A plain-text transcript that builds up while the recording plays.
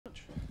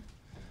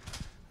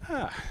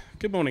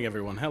Good morning,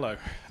 everyone. Hello.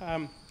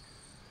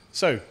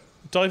 So,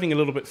 diving a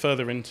little bit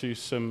further into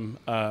some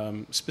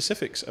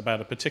specifics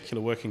about a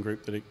particular working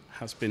group that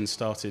has been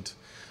started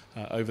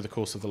over the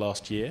course of the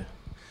last year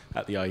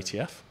at the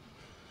IETF.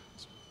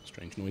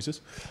 Strange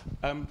noises.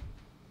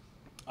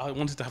 I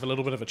wanted to have a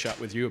little bit of a chat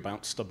with you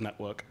about stub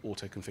network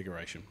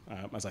auto-configuration,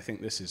 as I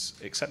think this is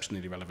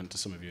exceptionally relevant to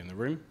some of you in the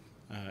room,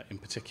 in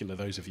particular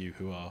those of you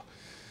who are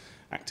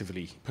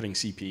actively putting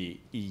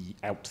CPE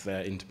out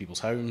there into people's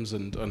homes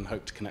and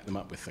hope to connect them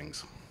up with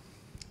things.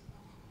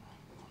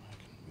 I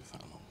can move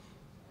that along.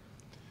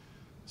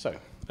 So,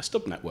 a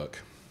stub network.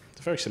 It's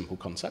a very simple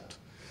concept.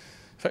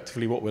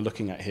 Effectively, what we're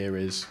looking at here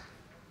is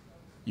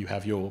you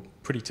have your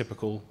pretty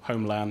typical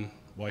home LAN,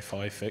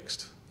 Wi-Fi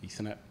fixed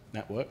Ethernet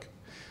network.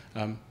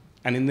 And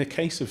in the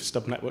case of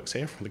stub networks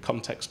here, from the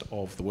context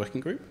of the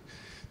working group,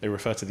 they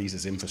refer to these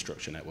as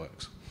infrastructure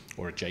networks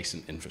or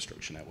adjacent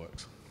infrastructure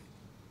networks.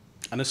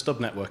 And a stub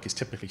network is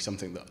typically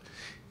something that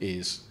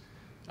is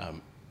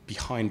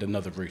behind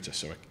another router,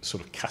 so a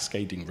sort of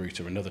cascading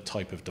router, another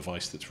type of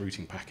device that's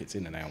routing packets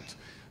in and out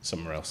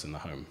somewhere else in the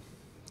home.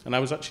 And I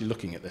was actually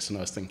looking at this and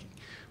I was thinking,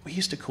 we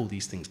used to call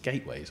these things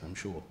gateways, I'm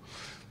sure.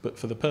 But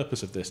for the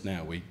purpose of this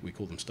now, we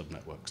call them stub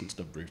networks and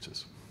stub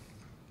routers.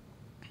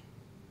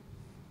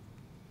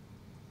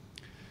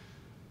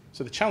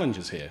 So the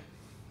challenges here,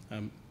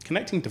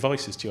 connecting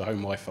devices to your home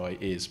Wi-Fi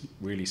is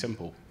really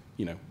simple.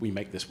 You know, we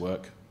make this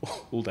work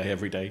all day,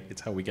 every day. It's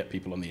how we get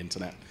people on the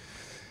internet.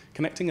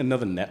 Connecting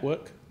another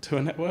network,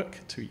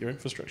 to your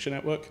infrastructure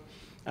network,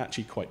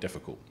 actually quite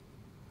difficult.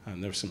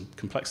 And there are some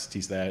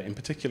complexities there, in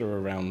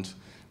particular around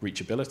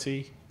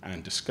reachability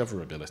and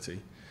discoverability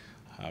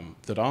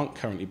that aren't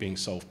currently being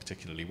solved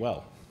particularly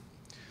well.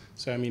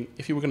 So, I mean,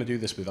 if you were going to do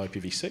this with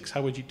IPv6,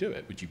 how would you do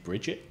it? Would you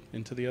bridge it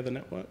into the other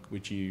network?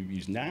 Would you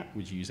use NAT?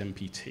 Would you use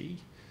MPT?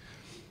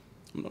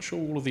 I'm not sure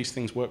all of these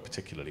things work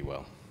particularly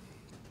well.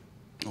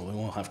 Well, they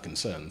all have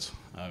concerns.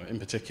 In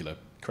particular,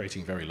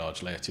 creating very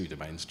large layer 2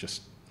 domains,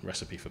 just a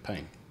recipe for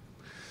pain.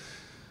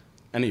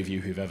 Any of you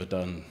who've ever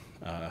done,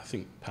 I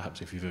think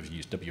perhaps if you've ever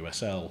used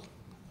WSL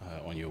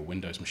on your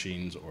Windows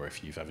machines, or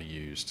if you've ever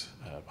used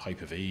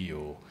Hyper-V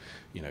or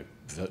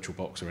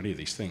VirtualBox or any of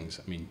these things,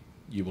 I mean,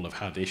 you will have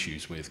had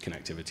issues with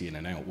connectivity in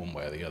and out one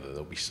way or the other.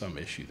 There'll be some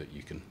issue that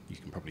you can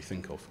probably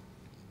think of.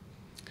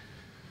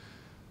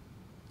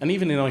 And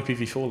even in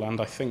IPv4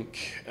 land, I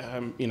think,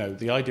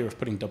 the idea of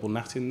putting double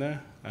NAT in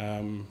there,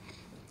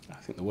 I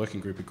think the working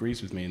group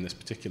agrees with me in this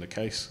particular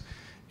case.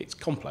 It's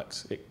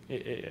complex.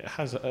 It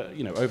has,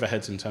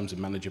 overheads in terms of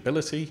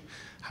manageability,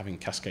 having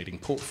cascading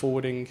port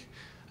forwarding.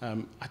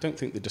 I don't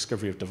think the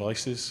discovery of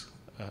devices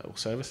or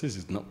services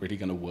is not really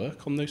going to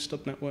work on those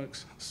stub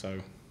networks.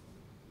 So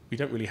we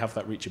don't really have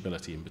that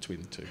reachability in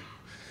between the two.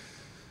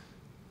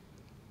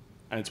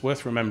 And it's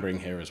worth remembering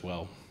here as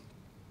well,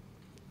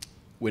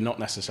 we're not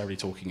necessarily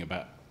talking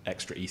about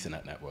extra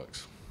Ethernet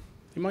networks.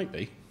 They might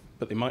be,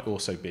 but they might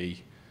also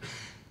be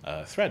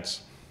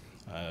threads.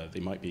 They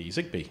might be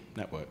Zigbee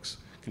networks.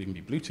 Could even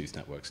be Bluetooth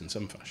networks in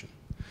some fashion.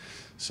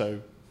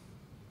 So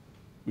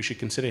we should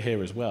consider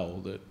here as well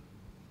that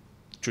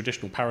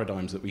traditional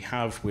paradigms that we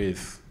have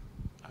with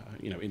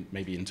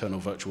maybe internal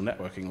virtual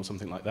networking or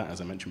something like that, as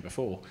I mentioned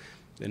before,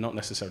 they're not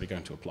necessarily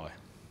going to apply.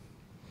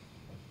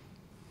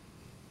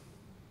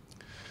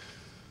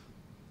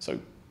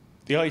 So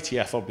the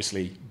IETF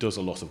obviously does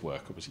a lot of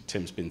work. Obviously,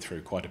 Tim's been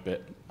through quite a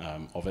bit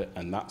of it,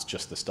 and that's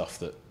just the stuff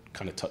that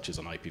kind of touches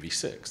on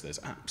IPv6. There's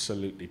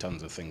absolutely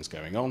tons of things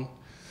going on.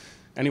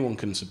 Anyone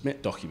can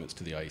submit documents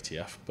to the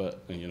IETF,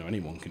 but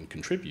anyone can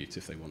contribute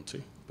if they want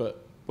to.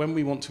 But when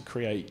we want to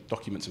create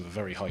documents of a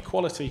very high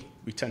quality,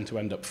 we tend to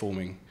end up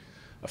forming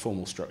a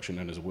formal structure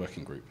known as a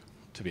working group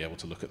to be able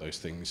to look at those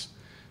things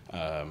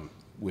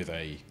with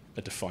a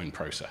defined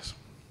process.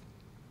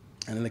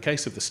 And in the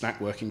case of the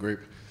SNAC working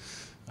group,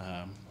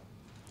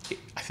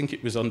 I think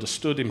it was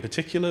understood in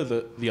particular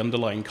that the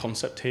underlying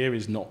concept here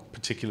is not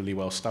particularly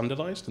well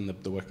standardized, and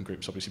the working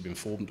group's obviously been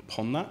formed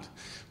upon that.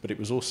 But it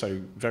was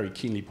also very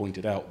keenly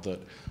pointed out that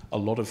a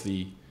lot of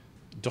the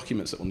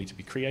documents that will need to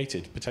be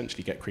created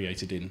potentially get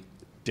created in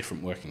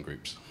different working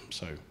groups.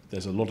 So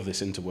there's a lot of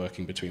this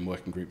interworking between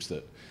working groups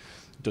that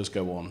does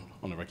go on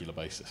a regular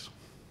basis.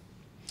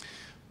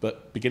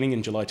 But beginning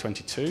in July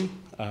 22,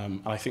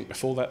 I think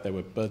before that there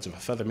were birds of a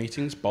feather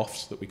meetings,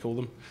 BOFs that we call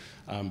them.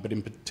 But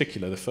in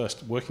particular, the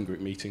first working group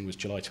meeting was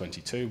July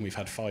 22, and we've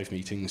had 5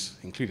 meetings,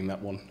 including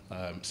that one,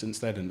 since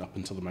then, and up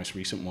until the most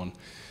recent one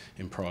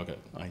in Prague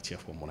at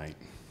IETF 118.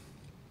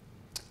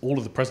 All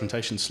of the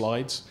presentation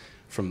slides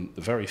from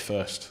the very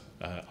first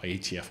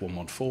IETF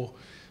 114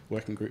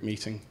 working group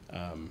meeting,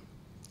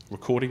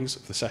 recordings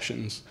of the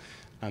sessions,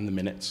 and the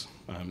minutes.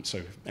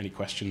 So any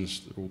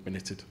questions are all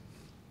minuted.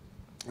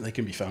 They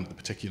can be found at the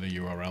particular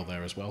URL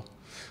there as well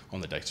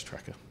on the data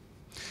tracker.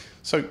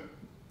 So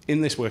in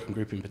this working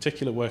group in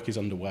particular, work is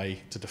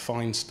underway to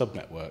define stub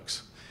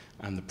networks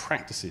and the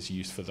practices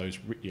used for those,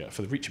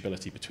 for the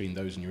reachability between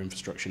those and your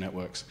infrastructure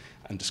networks,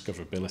 and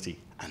discoverability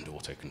and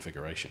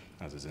auto-configuration,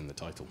 as is in the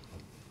title.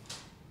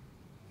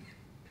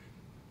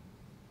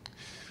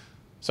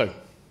 So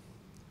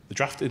The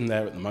draft in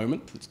there at the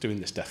moment that's doing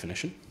this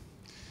definition,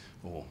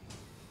 or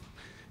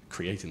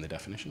creating the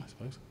definition, I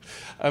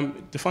suppose,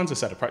 defines a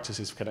set of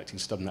practices for connecting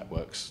stub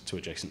networks to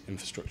adjacent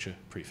infrastructure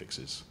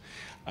prefixes.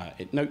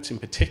 It notes in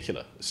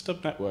particular that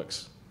stub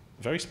networks,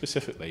 very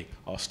specifically,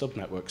 are stub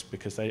networks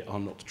because they are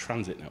not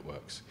transit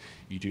networks.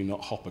 You do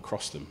not hop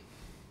across them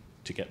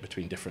to get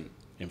between different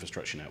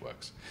infrastructure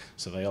networks.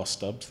 So they are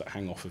stubs that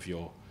hang off of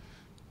your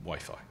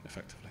Wi-Fi,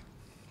 effectively.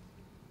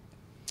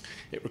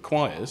 It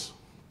requires,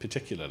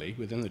 particularly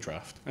within the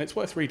draft, and it's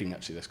worth reading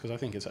actually this, because I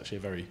think it's actually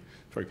a very,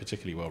 very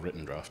particularly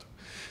well-written draft,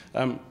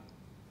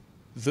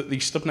 that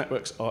these stub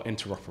networks are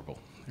interoperable.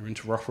 They're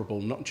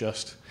interoperable not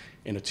just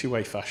in a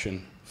two-way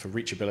fashion for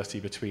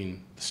reachability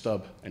between the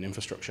stub and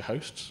infrastructure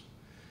hosts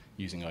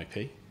using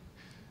IP,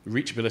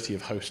 reachability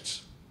of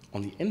hosts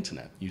on the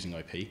internet using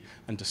IP,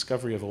 and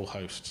discovery of all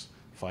hosts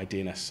via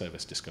DNS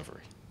service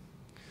discovery.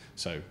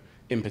 So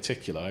in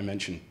particular, I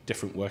mentioned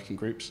different working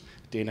groups.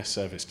 DNS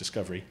service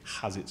discovery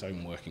has its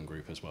own working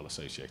group as well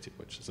associated,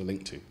 which there's a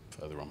link to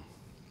further on.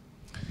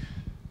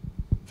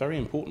 Very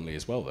importantly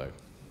as well, though,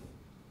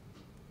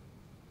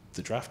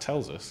 the draft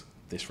tells us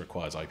this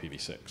requires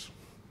IPv6.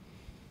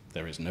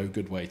 There is no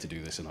good way to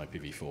do this in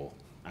IPv4,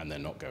 and they're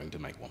not going to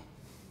make one.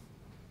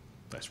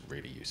 That's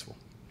really useful.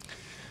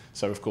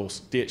 So, of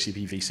course,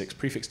 DHCP v6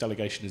 prefix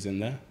delegation is in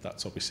there.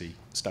 That's obviously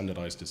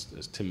standardized,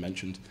 as Tim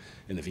mentioned,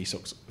 in the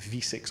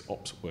v6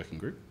 ops working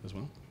group as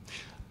well.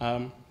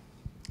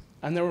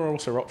 And there are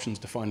also options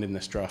defined in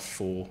this draft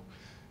for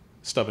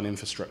stub and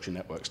infrastructure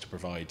networks to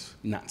provide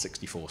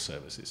NAT64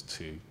 services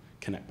to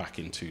connect back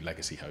into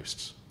legacy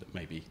hosts that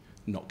may be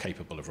not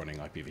capable of running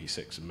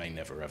IPv6 and may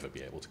never ever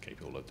be able to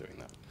capable of doing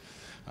that.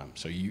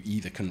 So you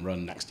either can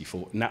run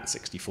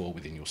NAT64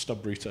 within your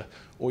stub router,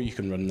 or you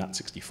can run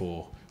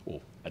NAT64, or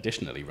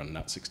additionally run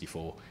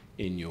NAT64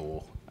 in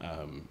your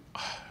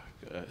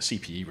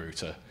CPE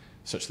router,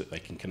 such that they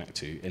can connect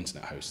to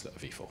internet hosts that are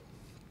v4.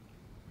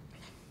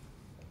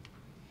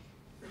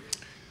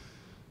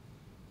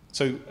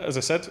 So, as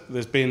I said,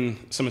 there's been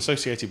some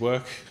associated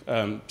work,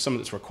 some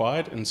that's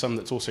required and some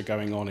that's also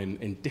going on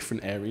in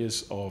different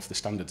areas of the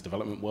standards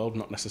development world,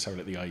 not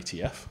necessarily at the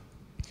IETF.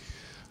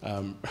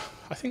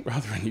 I think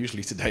rather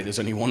unusually today, there's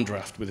only one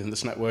draft within the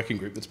SNAC working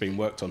group that's being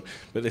worked on,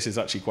 but this is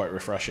actually quite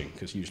refreshing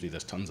because usually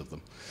there's tons of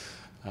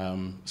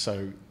them.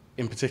 So,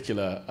 in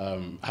particular,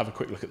 have a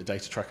quick look at the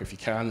data tracker if you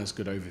can. There's a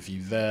good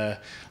overview there.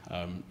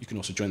 You can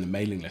also join the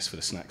mailing list for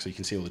the SNAC so you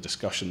can see all the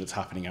discussion that's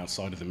happening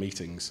outside of the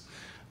meetings.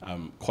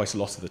 Quite a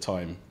lot of the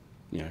time,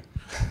 you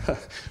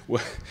know,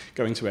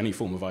 going to any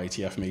form of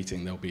IETF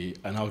meeting, there'll be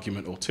an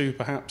argument or two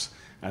perhaps,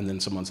 and then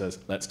someone says,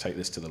 let's take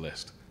this to the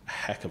list. A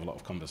heck of a lot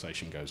of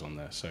conversation goes on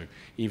there. So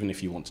even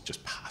if you want to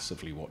just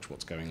passively watch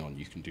what's going on,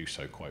 you can do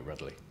so quite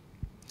readily.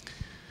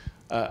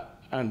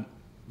 And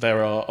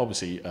there are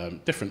obviously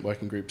different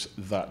working groups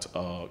that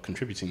are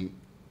contributing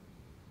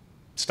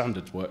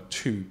standards work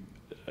to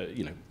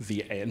you know,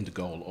 the end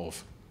goal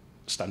of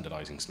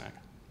standardizing SNAC.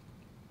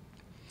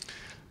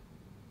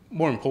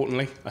 More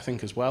importantly, I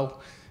think as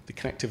well, the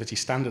Connectivity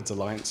Standards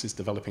Alliance is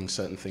developing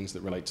certain things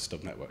that relate to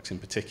stub networks, in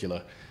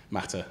particular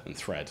Matter and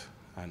Thread.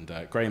 And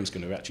Graham's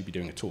going to actually be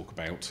doing a talk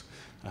about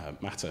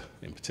Matter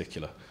in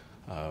particular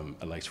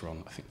later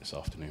on, I think this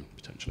afternoon,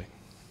 potentially.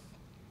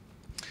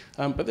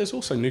 But there's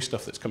also new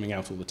stuff that's coming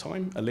out all the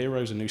time. Alero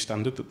is a new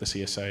standard that the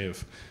CSA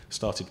have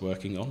started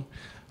working on.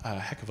 A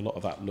heck of a lot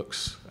of that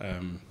looks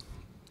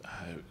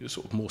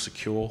sort of more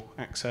secure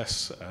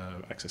access,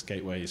 access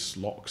gateways,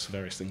 locks,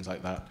 various things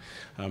like that.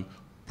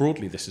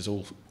 Broadly, this is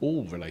all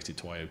related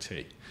to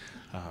IoT.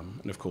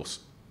 And of course,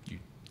 you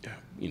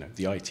know,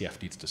 the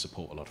IETF needs to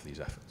support a lot of these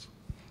efforts.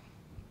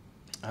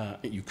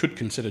 You could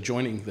consider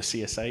joining the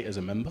CSA as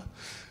a member.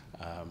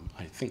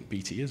 I think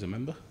BT is a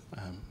member,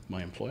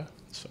 my employer,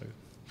 so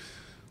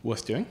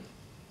worth doing.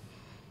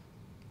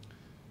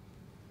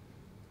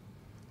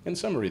 In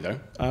summary, though,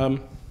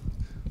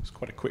 it's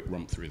quite a quick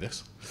romp through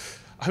this.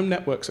 Home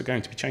networks are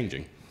going to be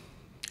changing.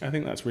 I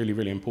think that's really,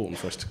 really important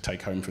for us to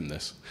take home from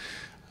this.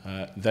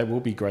 There will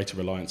be greater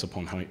reliance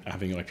upon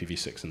having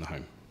IPv6 in the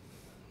home.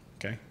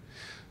 Okay?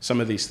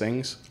 Some of these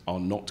things are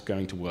not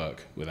going to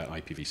work without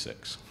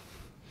IPv6,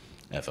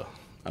 ever.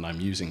 And I'm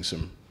using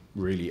some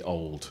really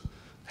old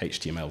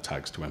HTML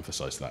tags to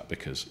emphasize that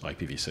because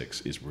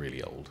IPv6 is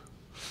really old.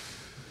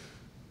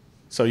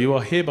 So you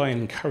are hereby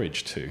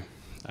encouraged to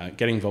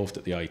get involved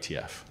at the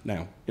IETF.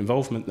 Now,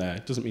 involvement there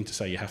doesn't mean to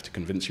say you have to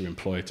convince your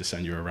employer to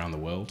send you around the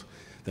world.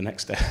 The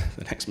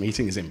next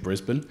meeting is in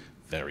Brisbane,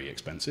 very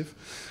expensive.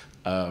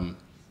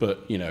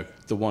 But you know,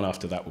 the one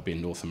after that will be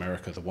in North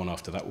America. The one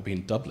after that will be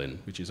in Dublin,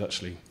 which is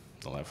actually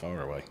not that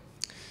far away.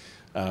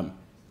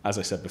 As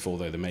I said before,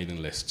 though, the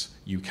mailing lists,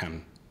 you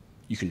can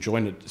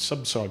join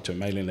subscribe to a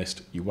mailing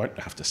list. You won't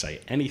have to say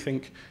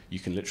anything. You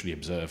can literally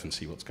observe and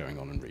see what's going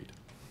on and read.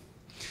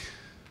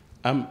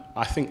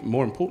 I think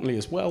more importantly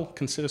as well,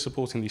 consider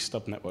supporting these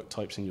stub network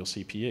types in your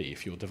CPE.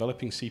 If you're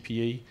developing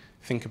CPE,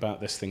 think about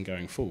this thing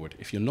going forward.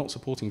 If you're not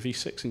supporting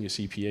v6 in your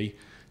CPE,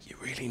 you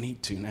really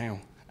need to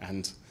now.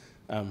 And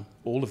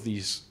all of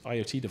these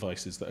IoT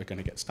devices that are going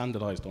to get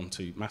standardized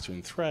onto Matter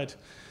in Thread,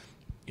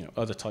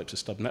 other types of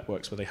stub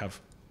networks where they have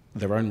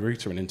their own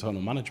router and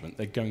internal management,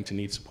 they're going to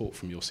need support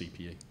from your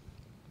CPE.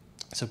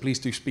 So please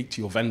do speak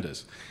to your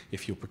vendors.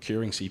 If you're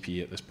procuring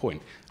CPE at this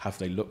point, have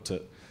they looked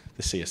at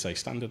the CSA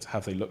standards?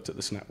 Have they looked at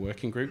the SNAC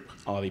working group?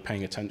 Are they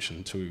paying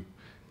attention to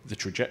the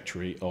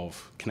trajectory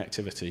of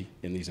connectivity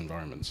in these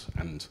environments?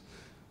 And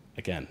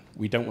again,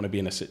 we don't want to be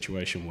in a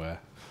situation where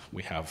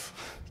we have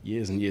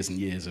years and years and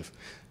years of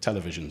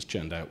televisions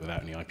churned out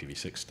without any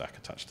IPv6 stack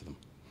attached to them.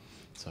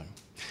 So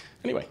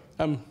anyway,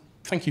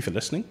 thank you for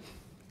listening.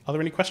 Are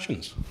there any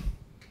questions?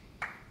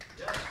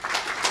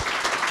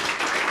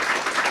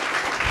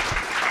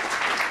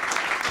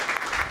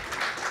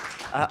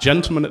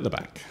 Gentleman at the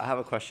back. I have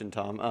a question,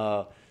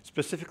 Tom.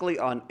 Specifically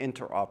on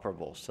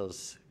interoperable. So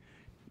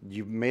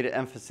you made an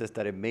emphasis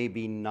that it may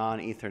be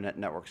non-Ethernet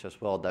networks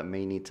as well that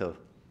may need to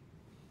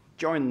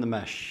join the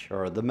mesh,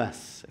 or the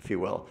mess, if you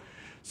will.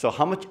 So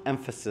how much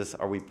emphasis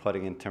are we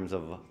putting in terms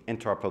of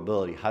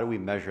interoperability? How do we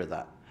measure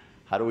that?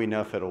 How do we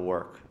know if it'll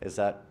work? Is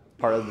that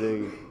part of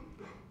the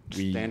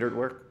standard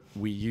work?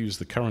 We use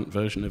the current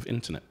version of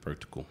Internet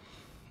Protocol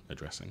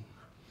addressing.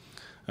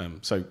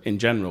 So in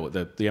general,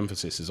 the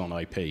emphasis is on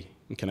IP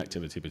and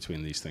connectivity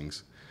between these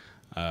things.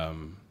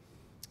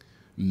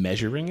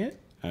 Measuring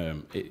it,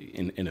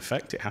 in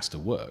effect, it has to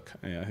work.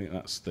 I think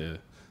that's the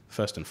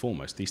first and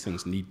foremost. These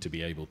things need to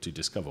be able to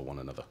discover one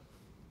another.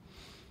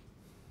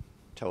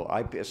 So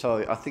I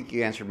think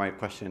you answered my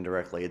question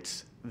indirectly.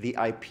 It's the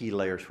IP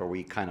layers where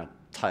we kind of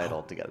tie it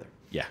all together.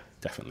 Yeah,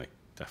 definitely.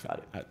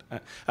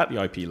 At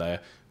the IP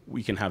layer,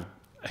 we can have,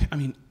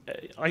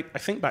 I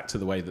think back to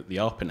the way that the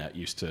ARPANET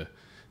used to,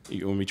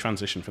 when we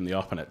transitioned from the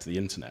ARPANET to the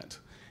internet,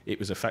 it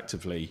was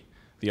effectively,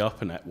 the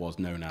ARPANET was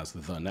known as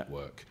the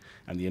network,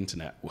 and the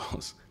internet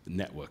was the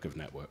network of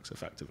networks,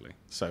 effectively.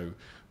 So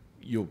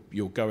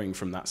you're going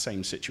from that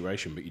same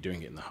situation, but you're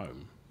doing it in the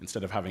home.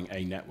 Instead of having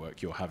a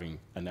network, you're having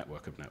a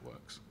network of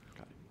networks.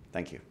 Got it.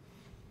 Thank you.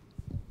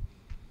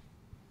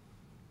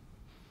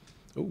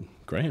 Oh,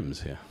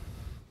 Graham's here.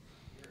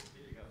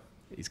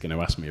 He's going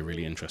to ask me a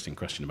really interesting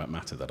question about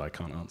Matter that I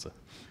can't answer.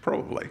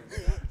 Probably.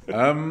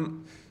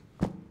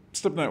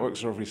 Stub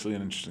networks are obviously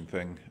an interesting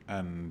thing,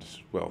 and,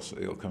 well, so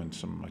it'll come into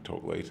some of my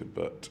talk later,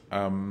 but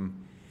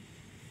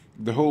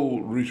the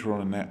whole router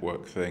on a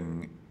network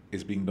thing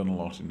is being done a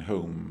lot in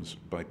homes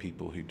by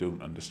people who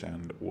don't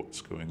understand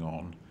what's going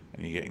on,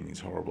 and you're getting these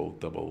horrible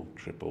double,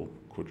 triple,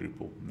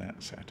 quadruple NAT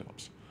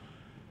setups.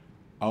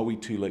 Are we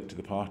too late to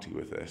the party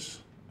with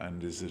this?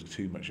 And is there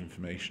too much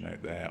information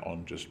out there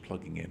on just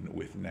plugging in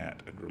with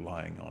NAT and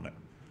relying on it?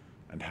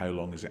 And how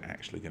long is it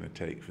actually going to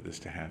take for this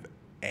to have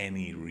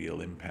any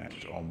real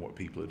impact on what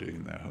people are doing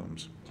in their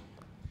homes?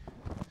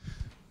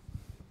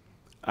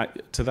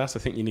 To that, I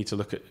think you need to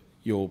look at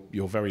your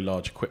very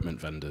large equipment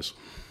vendors.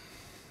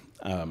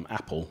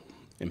 Apple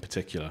in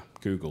particular,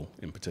 Google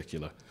in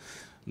particular.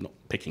 I'm not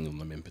picking on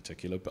them in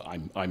particular, but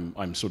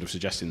I'm sort of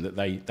suggesting that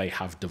they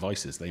have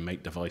devices, they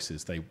make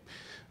devices.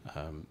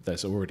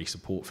 There's already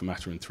support for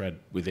Matter and Thread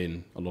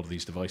within a lot of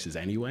these devices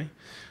anyway.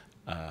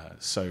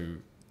 So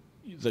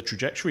the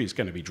trajectory is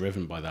going to be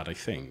driven by that, I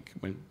think.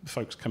 When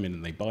folks come in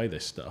and they buy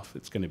this stuff,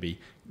 it's going to be,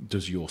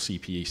 does your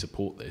CPE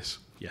support this?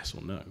 Yes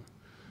or no?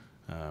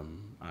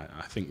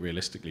 I think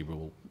realistically,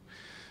 we'll,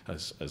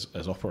 as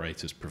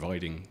operators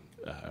providing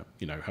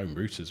home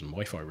routers and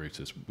Wi-Fi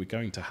routers, we're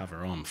going to have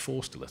our arm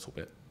forced a little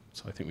bit.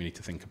 So I think we need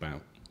to think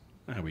about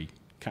how we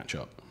catch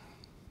up.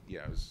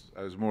 Yeah,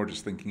 I was more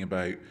just thinking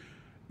about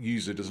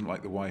user doesn't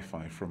like the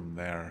Wi-Fi from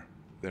their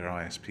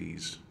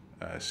ISP's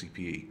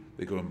CPE.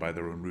 They go and buy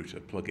their own router,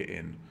 plug it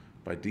in.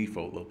 By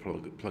default, they'll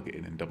plug it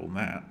in double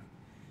NAT.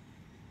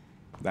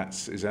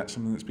 Is that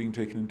something that's being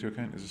taken into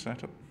account as a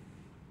setup?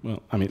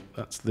 Well,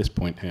 that's this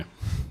point here.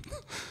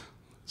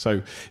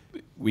 So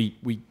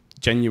we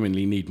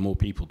genuinely need more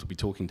people to be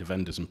talking to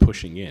vendors and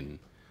pushing in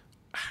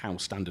how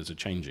standards are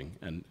changing.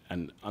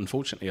 And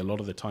unfortunately, a lot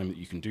of the time that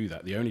you can do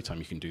that, the only time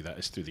you can do that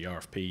is through the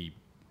RFP,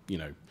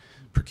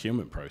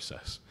 procurement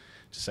process,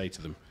 to say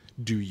to them,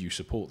 do you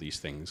support these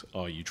things?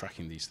 Are you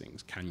tracking these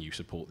things? Can you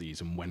support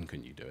these? And when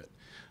can you do it?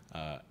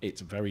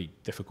 It's a very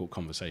difficult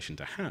conversation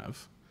to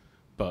have,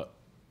 but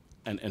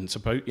and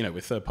suppose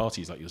with third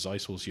parties like your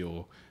Zeissels,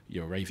 your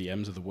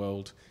AVMs of the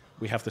world,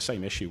 we have the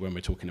same issue when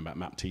we're talking about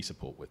MAP-T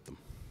support with them.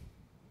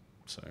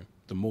 So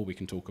the more we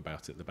can talk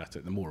about it, the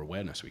better. The more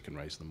awareness we can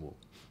raise, the more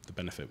the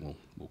benefit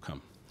will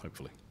come,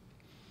 hopefully.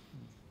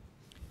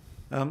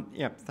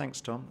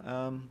 Thanks,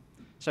 Tom.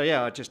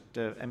 I just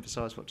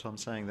emphasise what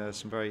Tom's saying. There are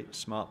some very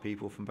smart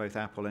people from both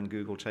Apple and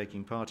Google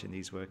taking part in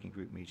these working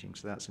group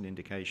meetings. So that's an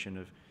indication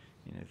of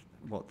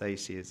what they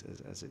see as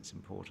its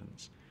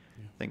importance.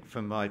 Yeah. I think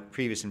from my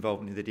previous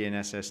involvement in the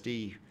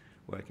DNS-SD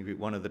working group,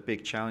 one of the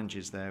big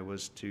challenges there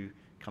was to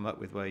come up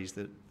with ways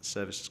that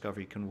service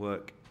discovery can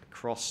work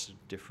across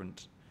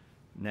different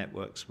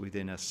networks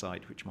within a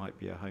site, which might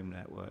be a home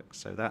network.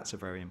 So that's a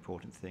very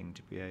important thing,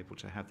 to be able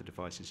to have the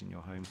devices in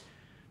your home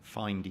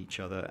find each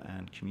other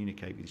and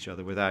communicate with each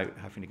other without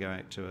having to go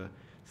out to a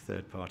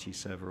third-party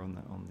server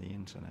on the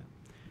internet.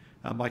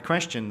 My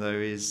question, though,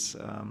 is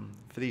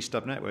for these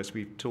stub networks,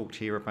 we've talked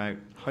here about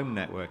home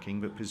networking,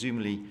 but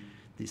presumably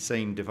the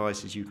same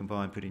devices you can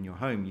buy and put in your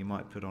home, you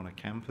might put on a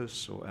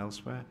campus or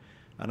elsewhere.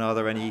 And are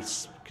there any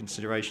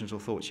considerations or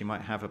thoughts you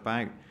might have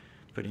about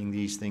putting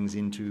these things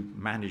into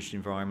managed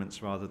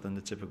environments rather than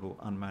the typical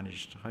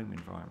unmanaged home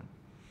environment?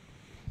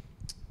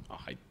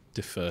 I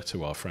defer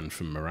to our friend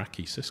from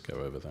Meraki,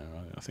 Cisco, over there.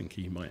 I think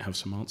he might have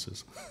some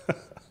answers.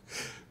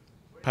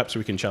 Perhaps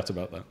we can chat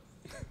about that.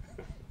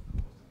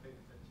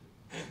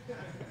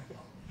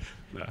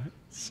 No.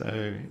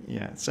 So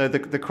yeah. So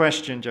the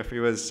question, Jeffrey,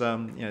 was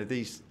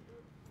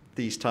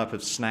these type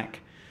of SNAC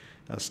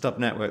stub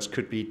networks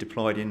could be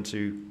deployed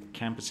into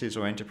campuses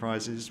or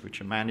enterprises,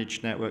 which are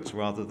managed networks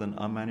rather than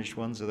unmanaged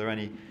ones. Are there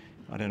any?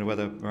 I don't know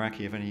whether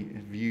Meraki have any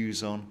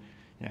views on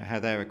how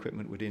their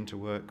equipment would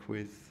interwork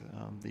with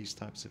these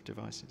types of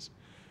devices.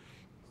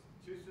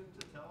 Too soon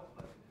to tell,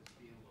 but it's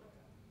being looked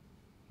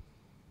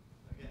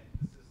at. Again,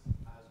 this is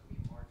as we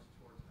march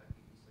towards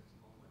IPv6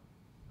 only.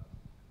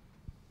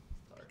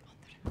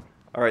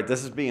 All right,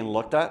 this is being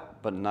looked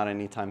at, but not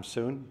anytime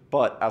soon.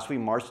 But as we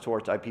march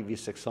towards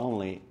IPv6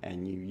 only,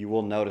 and you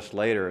will notice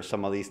later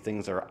some of these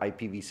things are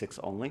IPv6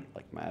 only,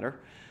 like Matter,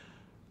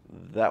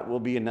 that will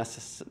be a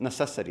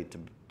necessity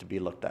to be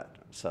looked at.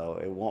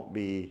 So it won't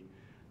be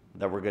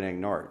that we're going to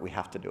ignore it. We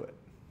have to do it.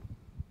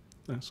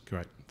 That's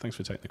great. Thanks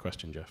for taking the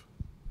question, Jeff.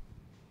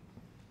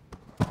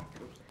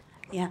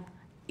 Yeah.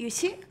 You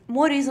see,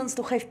 more reasons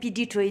to have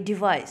PD to a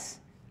device.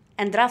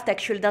 And draft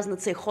actually does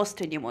not say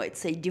host anymore, it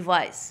says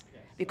device.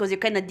 Yes. Because you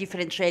cannot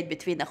differentiate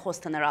between a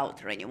host and a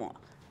router anymore.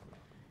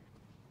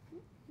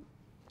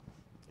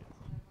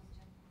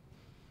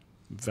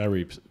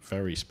 Very,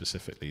 very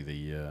specifically,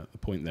 the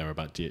point there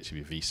about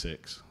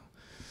DHCP-v6.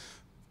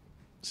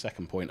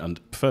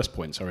 First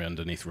point, sorry,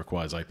 underneath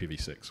requires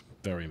IPv6.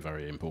 Very,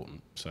 very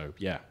important. So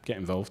yeah, get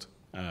involved.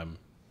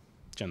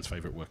 Jen's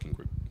favorite working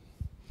group.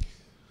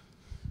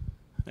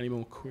 Any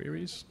more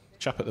queries?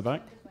 Chap at the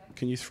back.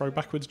 Can you throw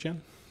backwards,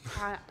 Jen?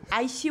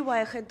 I see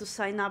why I had to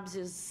sign up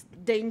this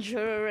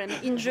danger and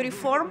injury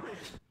form.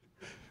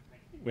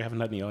 We haven't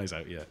had any eyes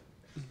out yet.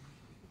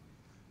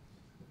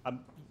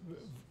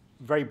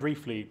 Very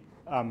briefly,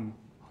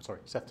 sorry,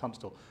 Seth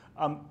Tunstall.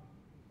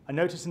 I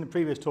noticed in the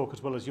previous talk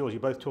as well as yours,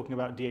 you're both talking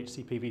about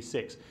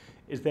DHCP-v6.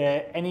 Is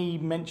there any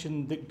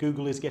mention that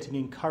Google is getting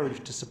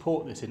encouraged to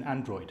support this in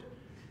Android?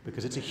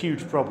 Because it's a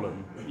huge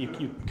problem.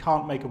 You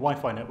can't make a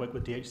Wi-Fi network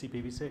with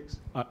DHCP-v6.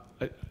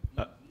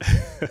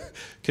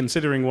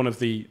 Considering one of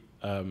the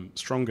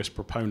strongest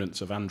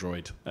proponents of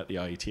Android at the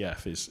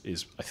IETF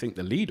is I think,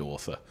 the lead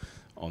author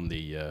on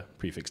the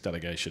prefix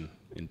delegation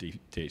in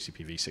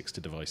DHCP-v6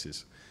 to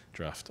devices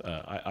draft.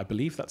 I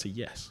believe that's a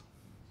yes.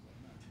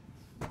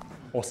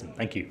 Awesome,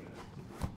 thank you.